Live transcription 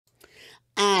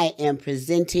I am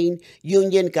presenting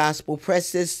Union Gospel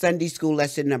Press's Sunday School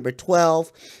Lesson number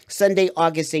 12, Sunday,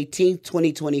 August 18th,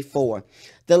 2024.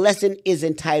 The lesson is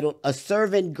entitled, A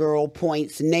Servant Girl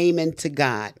Points Naaman to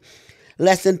God.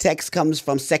 Lesson text comes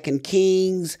from 2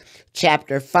 Kings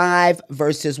chapter 5,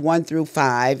 verses 1 through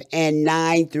 5 and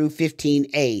 9 through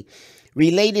 15a.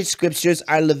 Related scriptures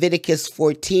are Leviticus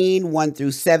 14, 1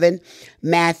 through 7,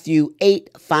 Matthew 8,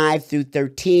 5 through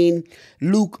 13,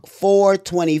 Luke 4,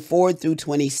 24 through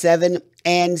 27,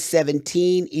 and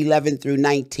 17, 11 through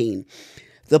 19.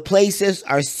 The places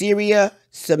are Syria,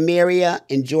 Samaria,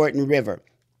 and Jordan River.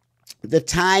 The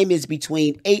time is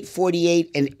between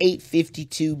 848 and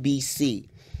 852 BC.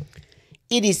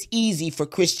 It is easy for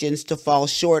Christians to fall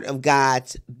short of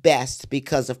God's best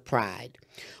because of pride.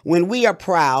 When we are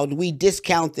proud, we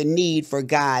discount the need for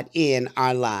God in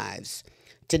our lives.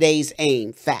 Today's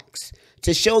aim, facts,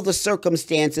 to show the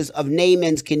circumstances of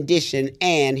Naaman's condition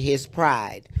and his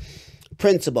pride.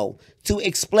 Principle, to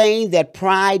explain that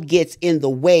pride gets in the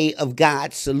way of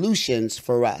God's solutions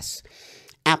for us.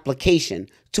 Application,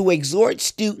 to exhort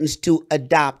students to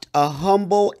adopt a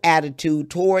humble attitude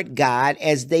toward God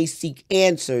as they seek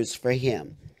answers for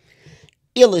Him.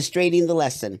 Illustrating the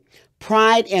lesson,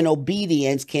 pride and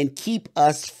obedience can keep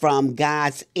us from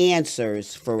God's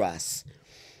answers for us.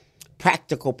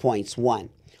 Practical points. 1.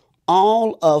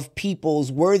 All of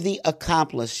people's worthy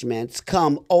accomplishments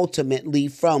come ultimately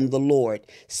from the Lord.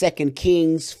 2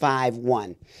 Kings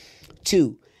 5:1.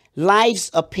 2. Life's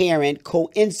apparent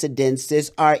coincidences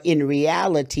are in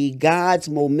reality God's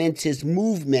momentous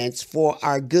movements for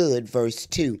our good. Verse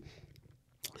 2.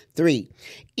 3.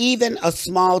 Even a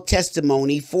small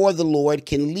testimony for the Lord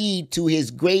can lead to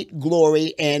His great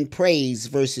glory and praise.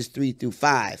 Verses 3 through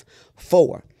 5.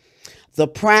 4. The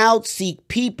proud seek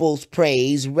people's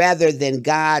praise rather than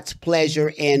God's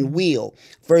pleasure and will.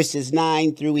 Verses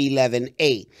 9 through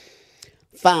 11a.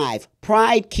 5.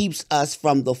 Pride keeps us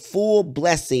from the full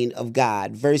blessing of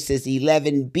God. Verses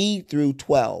 11b through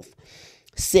 12.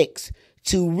 6.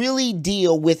 To really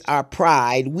deal with our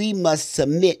pride, we must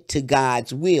submit to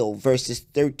God's will. Verses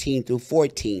 13 through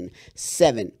 14.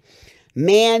 7.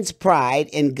 Man's pride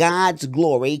and God's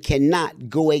glory cannot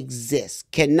coexist.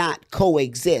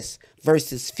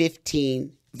 Verse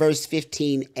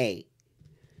 15a.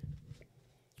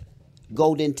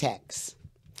 Golden text.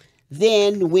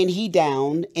 Then went he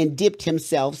down and dipped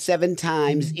himself 7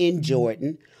 times in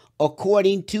Jordan,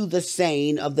 according to the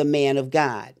saying of the man of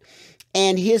God.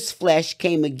 And his flesh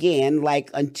came again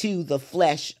like unto the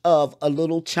flesh of a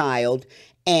little child,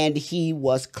 and he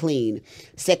was clean.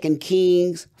 2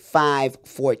 Kings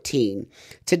 5:14.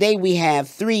 Today we have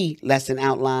 3 lesson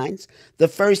outlines. The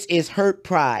first is hurt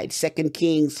pride, 2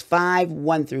 Kings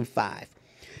 5:1 through 5.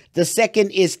 The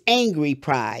second is angry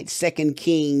pride, 2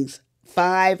 Kings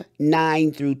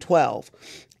 5:9 through 12.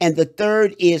 And the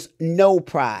third is no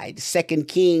pride, 2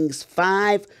 Kings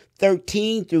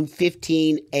 5:13 through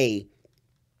 15a.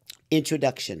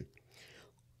 Introduction.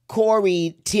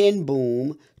 Corey ten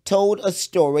Boom told a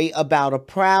story about a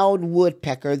proud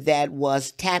woodpecker that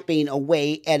was tapping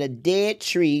away at a dead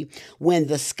tree when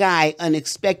the sky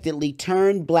unexpectedly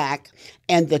turned black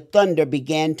and the thunder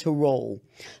began to roll.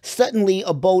 Suddenly,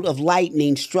 a bolt of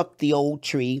lightning struck the old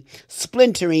tree,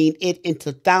 splintering it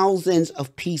into thousands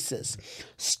of pieces.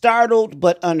 Startled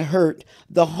but unhurt,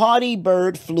 the haughty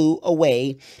bird flew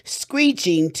away,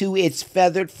 screeching to its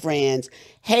feathered friends,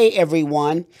 "Hey,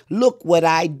 everyone, look what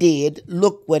I did,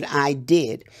 look what I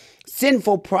did."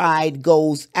 Sinful pride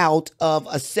goes out of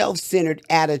a self-centered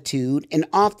attitude and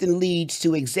often leads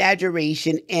to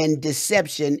exaggeration and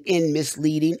deception in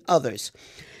misleading others.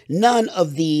 None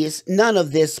of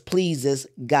this pleases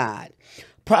God.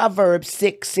 Proverbs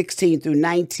 6:16 through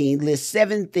 19 lists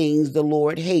 7 things the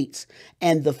Lord hates,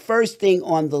 and the first thing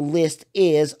on the list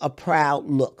is a proud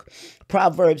look.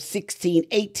 Proverbs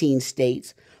 16:18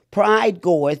 states, "Pride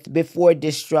goeth before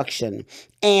destruction,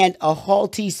 and a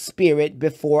haughty spirit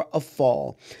before a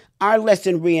fall." Our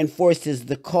lesson reinforces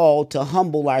the call to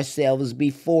humble ourselves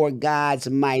before God's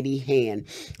mighty hand.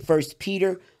 1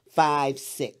 Peter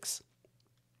 5:6.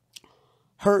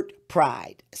 Hurt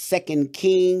pride, 2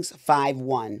 Kings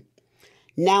 5:1.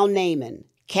 Now Naaman,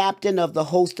 captain of the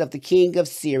host of the king of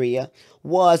Syria,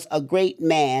 was a great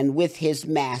man with his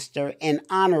master and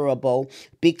honorable,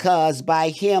 because by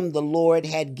him the Lord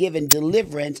had given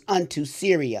deliverance unto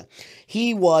Syria.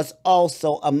 He was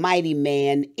also a mighty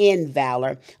man in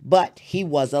valor, but he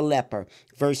was a leper.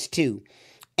 Verse 2.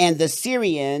 And the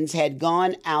Syrians had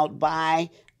gone out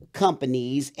by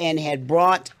companies and had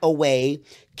brought away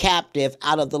captive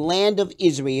out of the land of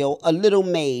Israel a little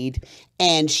maid,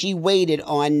 and she waited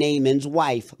on Naaman's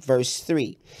wife. Verse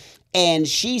 3. And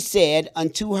she said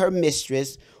unto her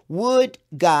mistress, would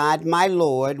God my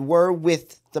Lord were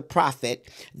with the prophet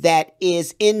that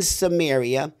is in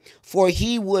Samaria, for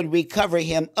he would recover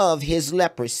him of his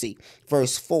leprosy.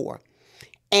 Verse 4.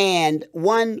 And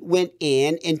one went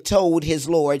in and told his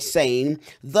Lord, saying,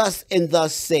 thus and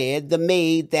thus said the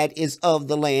maid that is of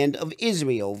the land of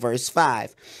Israel. Verse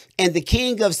 5. And the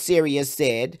king of Syria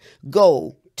said,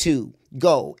 go,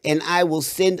 and I will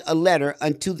send a letter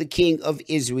unto the king of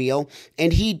Israel.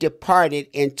 And he departed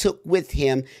and took with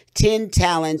him 10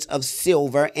 talents of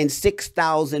silver and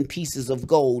 6,000 pieces of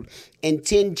gold and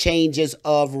 10 changes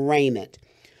of raiment.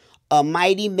 A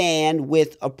mighty man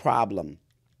with a problem.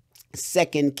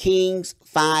 2 Kings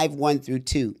 5, 1 through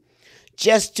 2.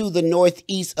 Just to the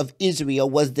northeast of Israel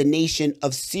was the nation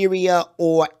of Syria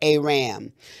or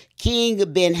Aram.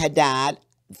 King Ben-Hadad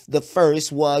the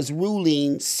first was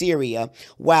ruling Syria,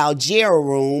 while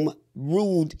Jehoram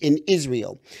ruled in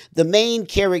Israel. The main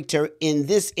character in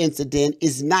this incident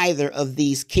is neither of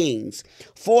these kings.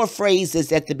 4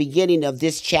 phrases at the beginning of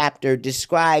this chapter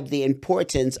describe the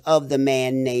importance of the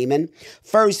man Naaman.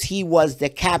 First, he was the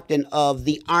captain of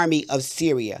the army of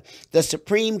Syria, the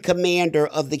supreme commander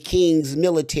of the king's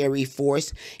military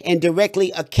force, and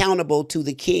directly accountable to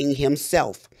the king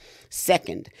himself.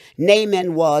 Second,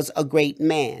 Naaman was a great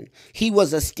man. He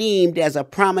was esteemed as a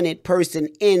prominent person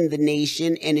in the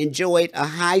nation and enjoyed a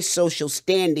high social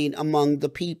standing among the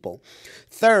people.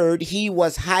 Third, he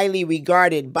was highly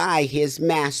regarded by his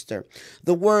master.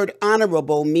 The word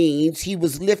honorable means he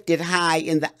was lifted high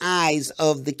in the eyes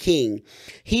of the king.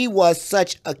 He was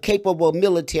such a capable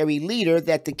military leader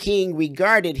that the king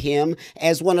regarded him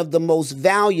as one of the most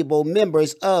valuable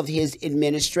members of his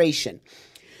administration.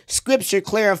 Scripture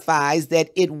clarifies that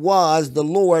it was the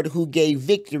Lord who gave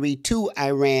victory to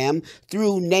Aram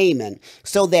through Naaman,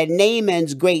 so that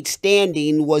Naaman's great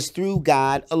standing was through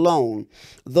God alone.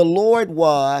 The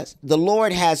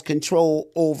Lord has control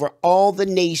over all the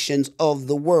nations of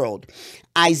the world.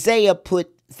 Isaiah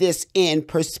put this in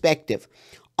perspective.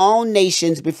 All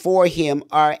nations before him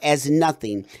are as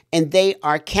nothing, and they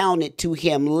are counted to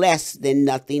him less than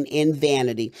nothing in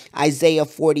vanity. Isaiah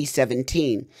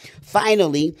 40:17.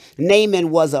 Finally,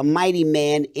 Naaman was a mighty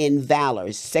man in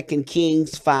valor. 2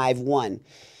 Kings 5:1.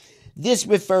 This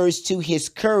refers to his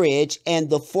courage and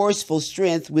the forceful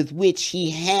strength with which he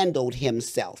handled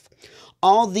himself.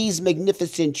 All these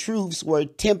magnificent truths were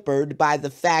tempered by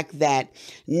the fact that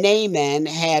Naaman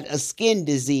had a skin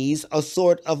disease, a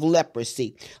sort of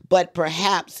leprosy, but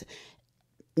perhaps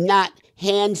not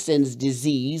Hansen's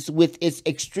disease with its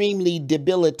extremely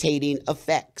debilitating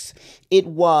effects. It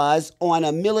was on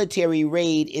a military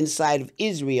raid inside of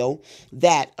Israel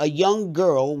that a young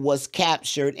girl was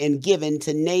captured and given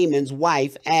to Naaman's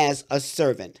wife as a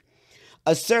servant.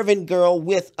 A servant girl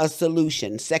with a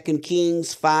solution. 2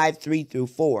 Kings 5, 3 through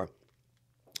 4.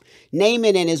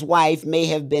 Naaman and his wife may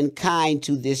have been kind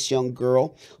to this young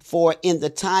girl, for in the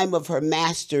time of her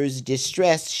master's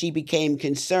distress, she became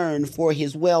concerned for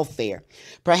his welfare.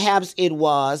 Perhaps it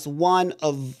was one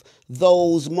of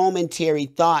those momentary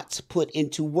thoughts put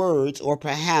into words, or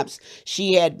perhaps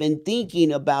she had been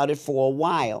thinking about it for a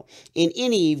while. In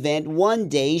any event, one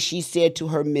day she said to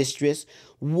her mistress,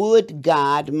 would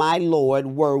God, my Lord,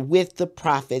 were with the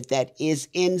prophet that is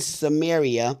in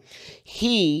Samaria,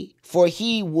 for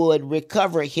he would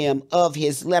recover him of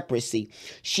his leprosy.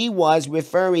 She was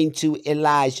referring to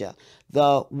Elijah,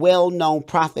 the well-known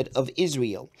prophet of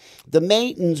Israel. The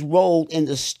maiden's role in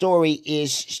the story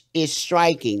is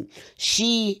striking.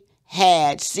 She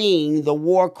had seen the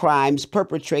war crimes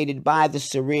perpetrated by the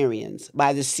Syrians.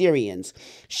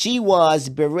 She was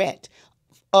bereft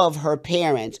of her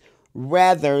parents,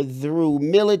 rather through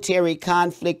military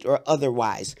conflict or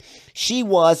otherwise. She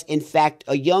was, in fact,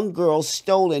 a young girl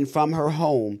stolen from her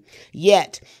home.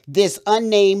 Yet, this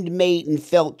unnamed maiden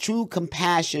felt true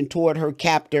compassion toward her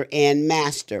captor and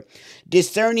master.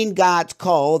 Discerning God's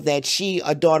call that she,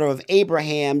 a daughter of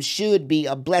Abraham, should be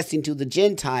a blessing to the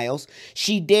Gentiles,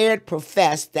 she dared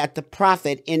profess that the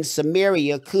prophet in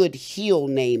Samaria could heal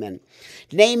Naaman.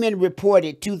 Naaman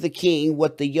reported to the king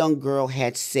what the young girl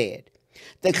had said.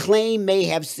 The claim may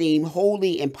have seemed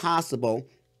wholly impossible,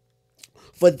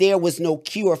 for there was no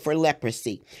cure for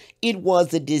leprosy. It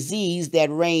was a disease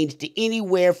that ranged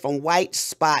anywhere from white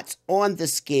spots on the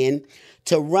skin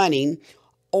to running,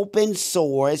 open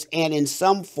sores, and in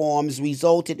some forms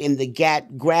resulted in the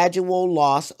gradual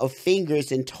loss of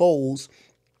fingers and toes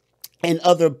and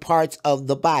other parts of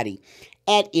the body.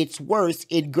 At its worst,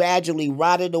 it gradually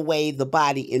rotted away the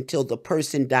body until the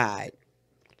person died.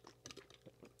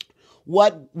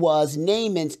 What was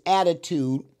Naaman's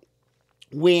attitude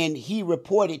when he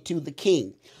reported to the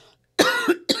king?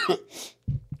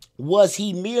 Was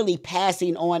he merely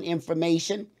passing on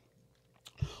information?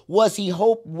 Was he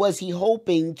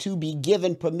hoping to be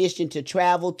given permission to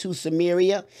travel to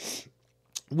Samaria?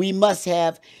 We must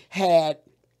have had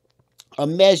a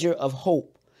measure of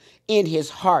hope in his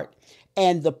heart,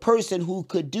 and the person who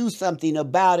could do something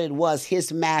about it was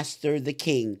his master, the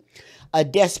king, a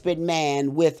desperate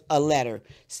man with a letter.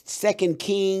 2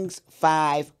 Kings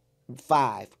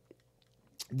 5:5.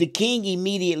 The king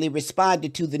immediately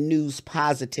responded to the news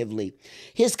positively.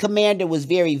 His commander was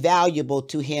very valuable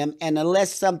to him, and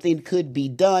unless something could be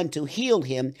done to heal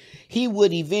him, he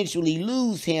would eventually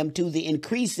lose him to the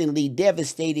increasingly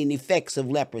devastating effects of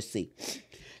leprosy.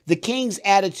 The king's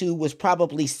attitude was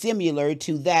probably similar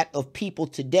to that of people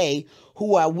today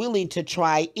who are willing to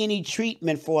try any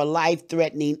treatment for a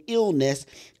life-threatening illness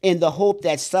in the hope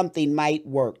that something might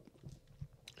work.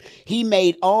 He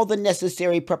made all the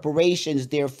necessary preparations,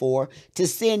 therefore, to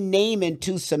send Naaman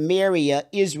to Samaria,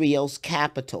 Israel's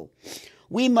capital.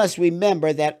 We must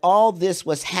remember that all this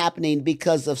was happening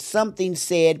because of something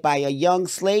said by a young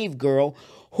slave girl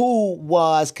who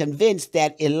was convinced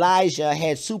that Elijah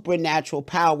had supernatural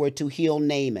power to heal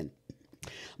Naaman.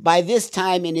 By this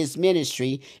time in his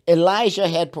ministry, Elijah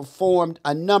had performed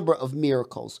a number of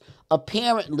miracles.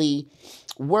 Apparently,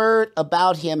 word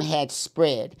about him had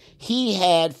spread. He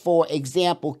had, for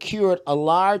example, cured a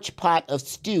large pot of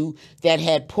stew that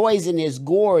had poisonous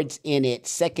gourds in it,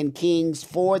 2 Kings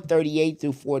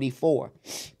 4:38-44.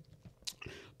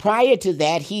 Prior to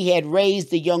that, he had raised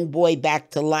the young boy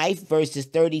back to life, verses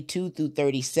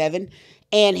 32-37,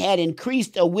 and had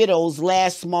increased a widow's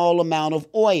last small amount of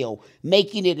oil,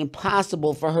 making it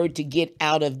impossible for her to get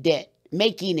out of debt.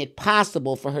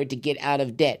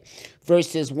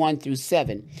 Verses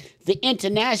 1-7. The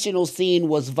international scene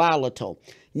was volatile.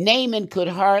 Naaman could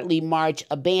hardly march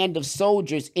a band of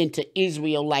soldiers into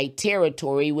Israelite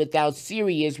territory without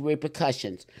serious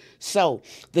repercussions. So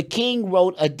the king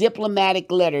wrote a diplomatic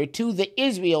letter to the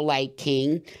Israelite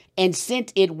king and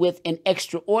sent it with an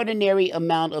extraordinary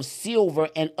amount of silver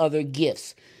and other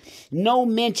gifts. No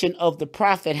mention of the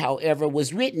prophet, however,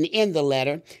 was written in the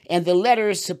letter, and the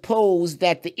letter supposed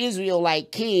that the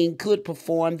Israelite king could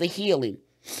perform the healing.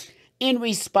 In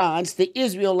response, the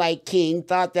Israelite king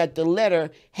thought that the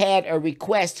letter had a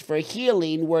request for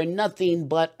healing were nothing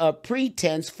but a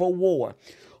pretense for war,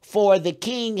 for the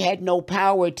king had no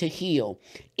power to heal.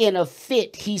 In a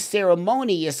fit, he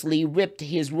ceremoniously ripped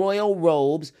his royal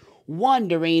robes,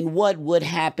 wondering what would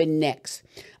happen next.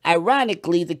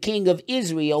 Ironically, the king of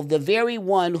Israel, the very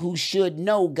one who should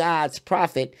know God's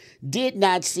prophet, did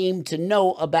not seem to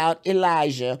know about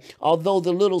Elijah, although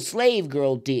the little slave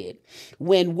girl did.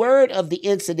 When word of the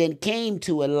incident came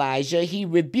to Elijah, he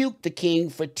rebuked the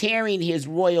king for tearing his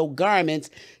royal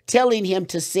garments, telling him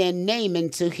to send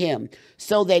Naaman to him,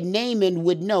 so that Naaman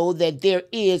would know that there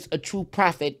is a true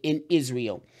prophet in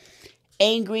Israel.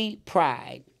 Angry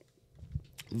pride.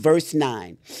 Verse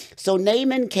 9. So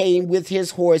Naaman came with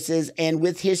his horses and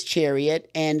with his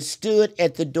chariot and stood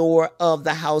at the door of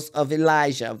the house of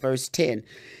Elijah. Verse 10.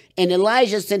 And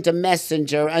Elijah sent a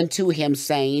messenger unto him,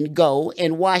 saying, Go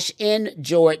and wash in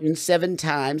Jordan 7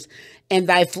 times, and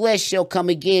thy flesh shall come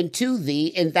again to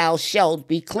thee, and thou shalt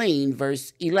be clean.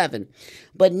 Verse 11.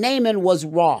 But Naaman was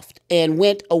wroth, and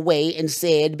went away and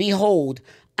said, Behold,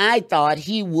 I thought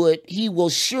he will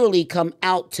surely come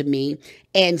out to me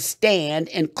and stand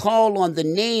and call on the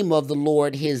name of the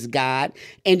Lord his God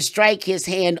and strike his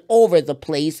hand over the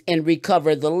place and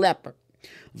recover the leper.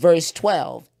 Verse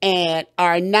 12, and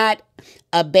are not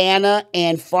Abana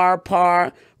and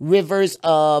Pharpar, rivers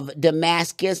of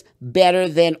Damascus, better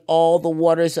than all the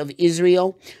waters of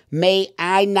Israel? May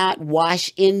I not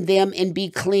wash in them and be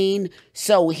clean?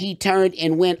 So he turned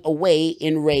and went away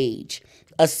in rage.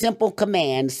 A simple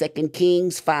command, 2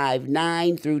 Kings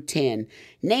 5:9-10.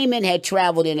 Naaman had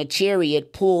traveled in a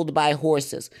chariot pulled by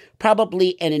horses,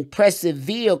 probably an impressive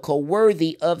vehicle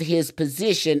worthy of his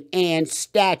position and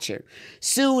stature.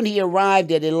 Soon he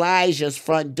arrived at Elijah's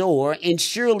front door, and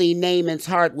surely Naaman's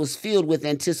heart was filled with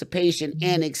anticipation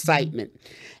and excitement.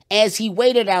 As he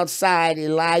waited outside,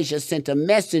 Elijah sent a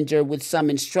messenger with some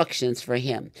instructions for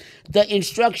him. The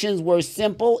instructions were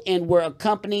simple and were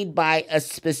accompanied by a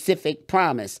specific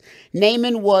promise.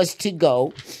 Naaman was to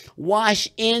go, wash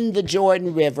in the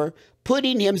Jordan River,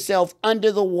 putting himself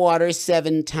under the water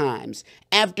 7 times.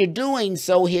 After doing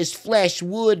so, his flesh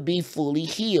would be fully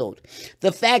healed.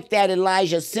 The fact that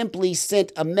Elijah simply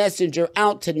sent a messenger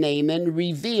out to Naaman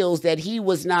reveals that he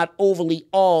was not overly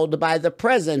awed by the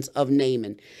presence of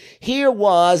Naaman. Here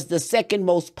was the second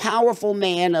most powerful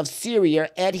man of Syria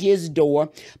at his door,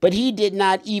 but he did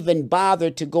not even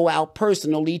bother to go out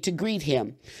personally to greet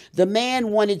him. The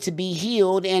man wanted to be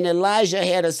healed, and Elijah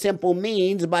had a simple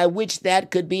means by which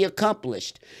that could be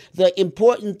accomplished. The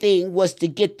important thing was to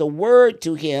get the word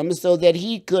to him so that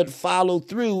he could follow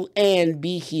through and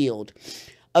be healed.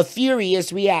 A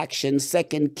furious reaction,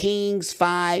 2 Kings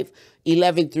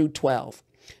 5:11 through 12.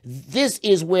 This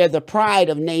is where the pride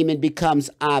of Naaman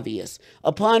becomes obvious.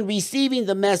 Upon receiving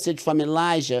the message from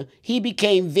Elijah, he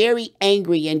became very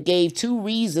angry and gave two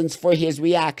reasons for his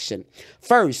reaction.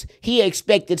 First, he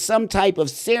expected some type of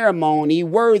ceremony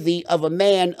worthy of a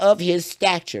man of his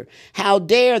stature. How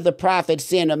dare the prophet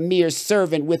send a mere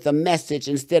servant with a message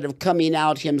instead of coming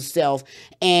out himself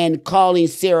and calling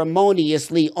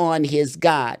ceremoniously on his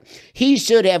God? He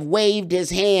should have waved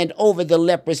his hand over the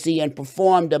leprosy and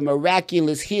performed a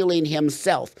miraculous healing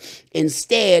himself.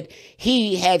 Instead,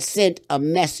 he had sent a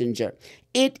messenger.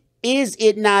 Is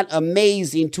it not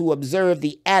amazing to observe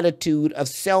the attitude of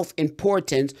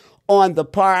self-importance on the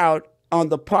part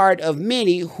of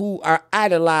many who are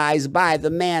idolized by the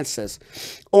masses?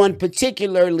 One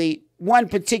particularly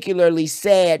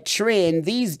sad trend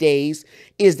these days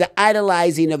is the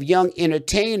idolizing of young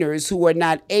entertainers who are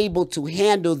not able to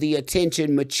handle the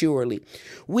attention maturely.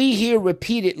 We hear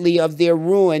repeatedly of their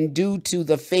ruin due to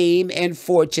the fame and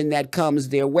fortune that comes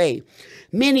their way.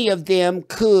 Many of them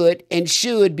could and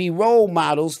should be role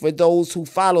models for those who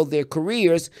follow their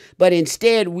careers, but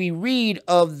instead we read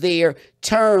of their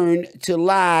turn to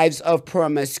lives of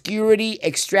promiscuity,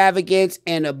 extravagance,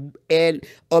 and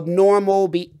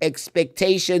abnormal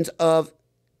expectations of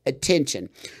attention.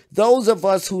 Those of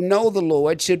us who know the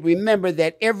Lord should remember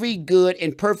that every good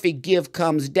and perfect gift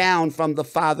comes down from the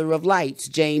Father of lights,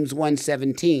 James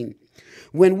 1:17.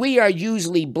 When we are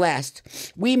usually blessed,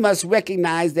 we must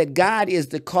recognize that God is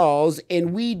the cause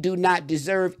and we do not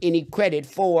deserve any credit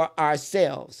for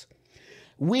ourselves.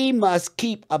 We must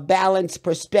keep a balanced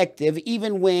perspective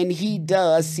even when he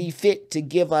does see fit to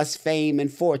give us fame and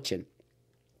fortune.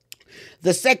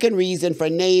 The second reason for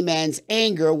Naaman's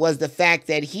anger was the fact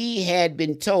that he had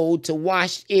been told to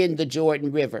wash in the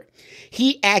Jordan River.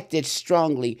 He acted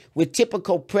strongly. With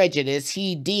typical prejudice,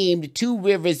 he deemed two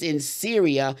rivers in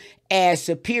Syria as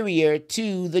superior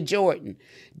to the Jordan.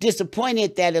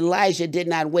 Disappointed that Elijah did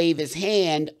not wave his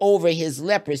hand over his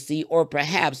leprosy or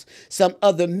perhaps some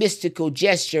other mystical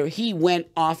gesture, he went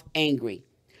off angry.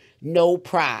 No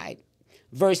pride.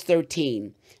 Verse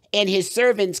 13. And his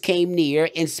servants came near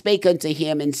and spake unto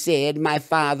him and said, My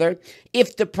father,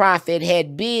 if the prophet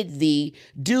had bid thee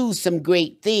do some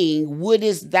great thing,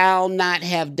 wouldest thou not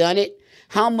have done it?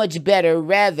 How much better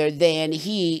rather than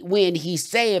when he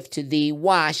saith to thee,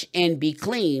 Wash and be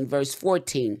clean. Verse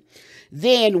 14.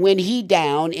 Then went he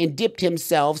down and dipped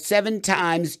himself 7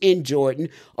 times in Jordan,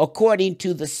 according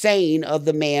to the saying of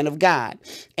the man of God.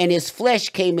 And his flesh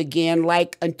came again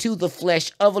like unto the flesh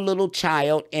of a little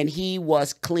child, and he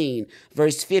was clean.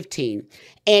 Verse 15.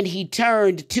 And he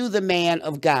turned to the man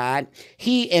of God,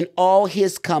 he and all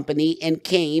his company, and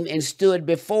came and stood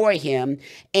before him.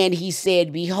 And he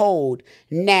said, Behold,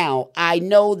 now I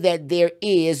know that there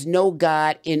is no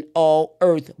God in all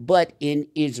earth but in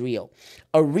Israel.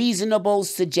 A reasonable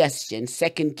suggestion,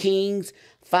 2 Kings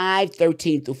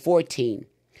 5:13 through 14.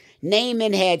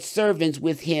 Naaman had servants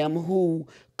with him who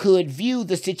could view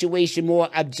the situation more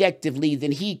objectively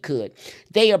than he could.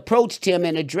 They approached him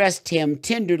and addressed him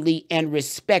tenderly and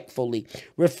respectfully,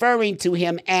 referring to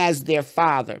him as their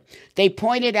father. They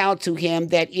pointed out to him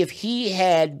that if he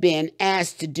had been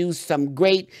asked to do some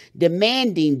great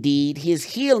demanding deed, his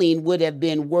healing would have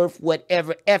been worth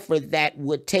whatever effort that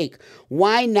would take.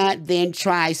 Why not then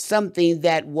try something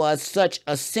that was such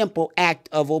a simple act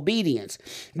of obedience?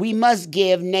 We must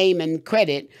give Naaman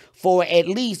credit for at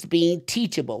least being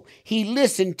teachable. He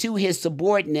listened to his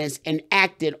subordinates and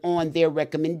acted on their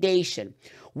recommendation.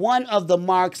 One of the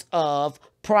marks of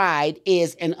pride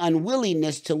is an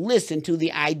unwillingness to listen to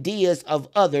the ideas of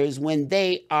others when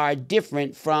they are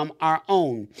different from our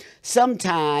own.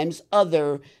 Sometimes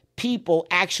other people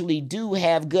actually do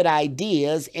have good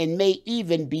ideas and may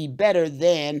even be better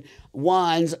than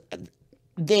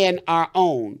our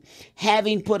own.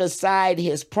 Having put aside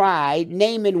his pride,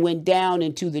 Naaman went down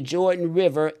into the Jordan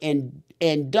River and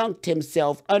dunked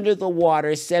himself under the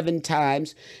water 7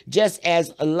 times, just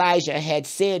as Elijah had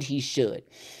said he should.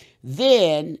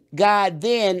 Then God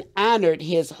then honored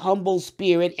his humble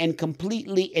spirit and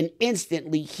completely and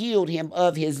instantly healed him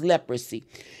of his leprosy.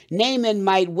 Naaman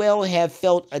might well have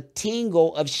felt a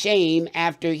tingle of shame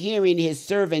after hearing his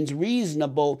servant's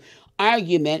reasonable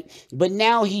argument, but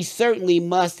now he certainly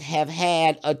must have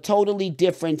had a totally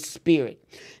different spirit.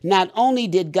 Not only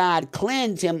did God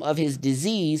cleanse him of his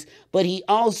disease, but he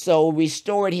also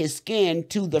restored his skin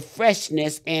to the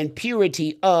freshness and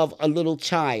purity of a little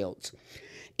child's.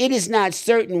 It is not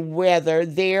certain whether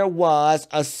there was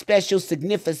a special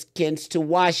significance to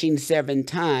washing 7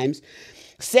 times.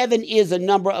 7 is a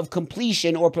number of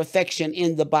completion or perfection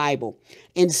in the Bible.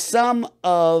 And some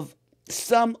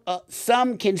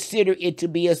consider it to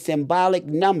be a symbolic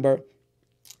number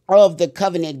of the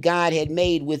covenant God had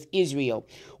made with Israel.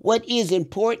 What is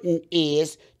important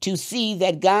is to see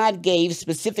that God gave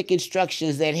specific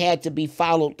instructions that had to be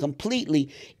followed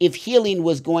completely if healing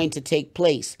was going to take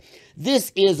place.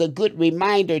 This is a good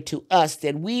reminder to us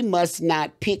that we must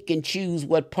not pick and choose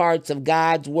what parts of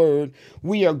God's word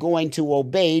we are going to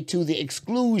obey to the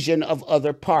exclusion of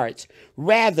other parts.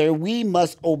 Rather, we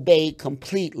must obey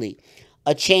completely.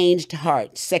 A changed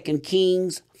heart. 2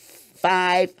 Kings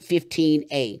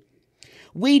 5:15a.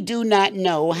 We do not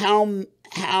know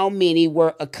how many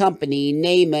were accompanying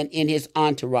Naaman in his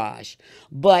entourage,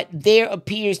 but there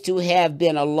appears to have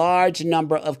been a large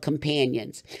number of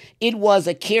companions. It was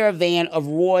a caravan of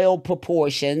royal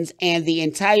proportions, and the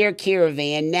entire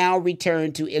caravan now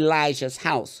returned to Elijah's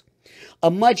house.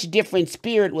 A much different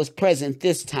spirit was present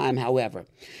this time, however.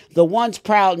 The once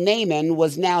proud Naaman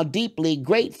was now deeply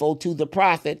grateful to the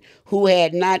prophet who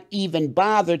had not even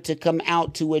bothered to come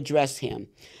out to address him.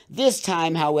 This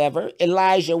time, however,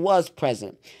 Elijah was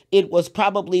present. It was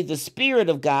probably the Spirit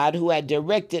of God who had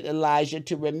directed Elijah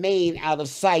to remain out of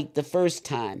sight the first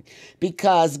time,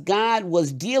 because God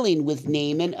was dealing with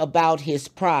Naaman about his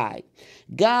pride.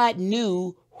 God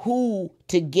knew how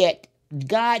to get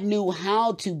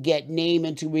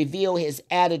Naaman to reveal his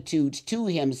attitudes to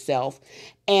himself,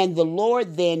 and the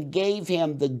Lord then gave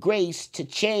him the grace to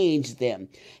change them.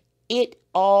 It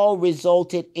all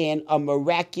resulted in a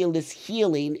miraculous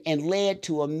healing and led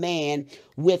to a man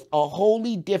with a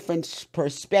wholly different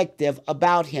perspective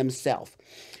about himself.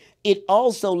 It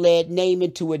also led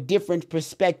Naaman to a different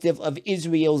perspective of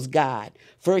Israel's God,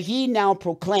 for he now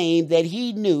proclaimed that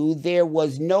he knew there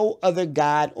was no other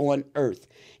God on earth.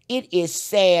 It is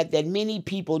sad that many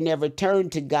people never turn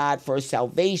to God for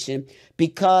salvation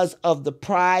because of the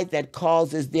pride that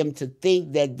causes them to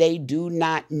think that they do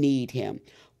not need him.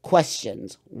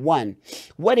 Questions. 1.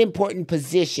 What important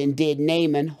position did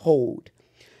Naaman hold?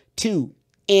 2.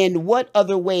 In what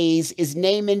other ways is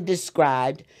Naaman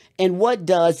described, and what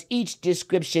does each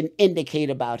description indicate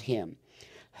about him?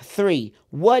 3.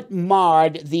 What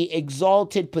marred the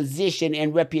exalted position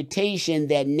and reputation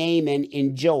that Naaman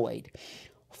enjoyed?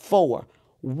 4.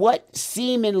 What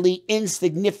seemingly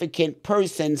insignificant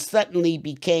person suddenly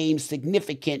became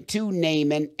significant to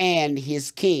Naaman and his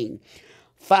king?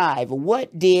 5.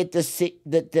 What did the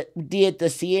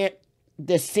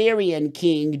Syrian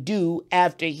king do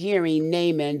after hearing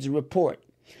Naaman's report?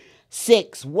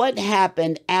 6. What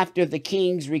happened after the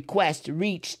king's request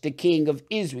reached the king of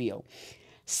Israel?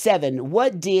 7.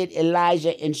 What did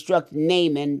Elijah instruct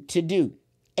Naaman to do?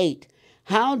 8.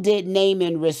 How did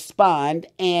Naaman respond,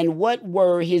 and what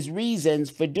were his reasons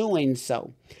for doing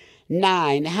so?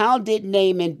 9. How did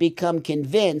Naaman become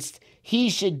convinced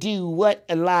he should do what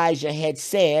Elijah had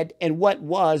said, and what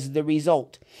was the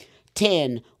result?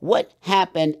 10. What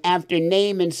happened after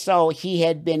Naaman saw he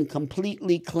had been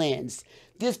completely cleansed?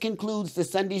 This concludes the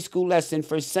Sunday school lesson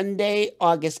for Sunday,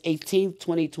 August 18th,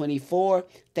 2024.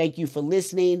 Thank you for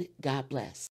listening. God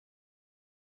bless.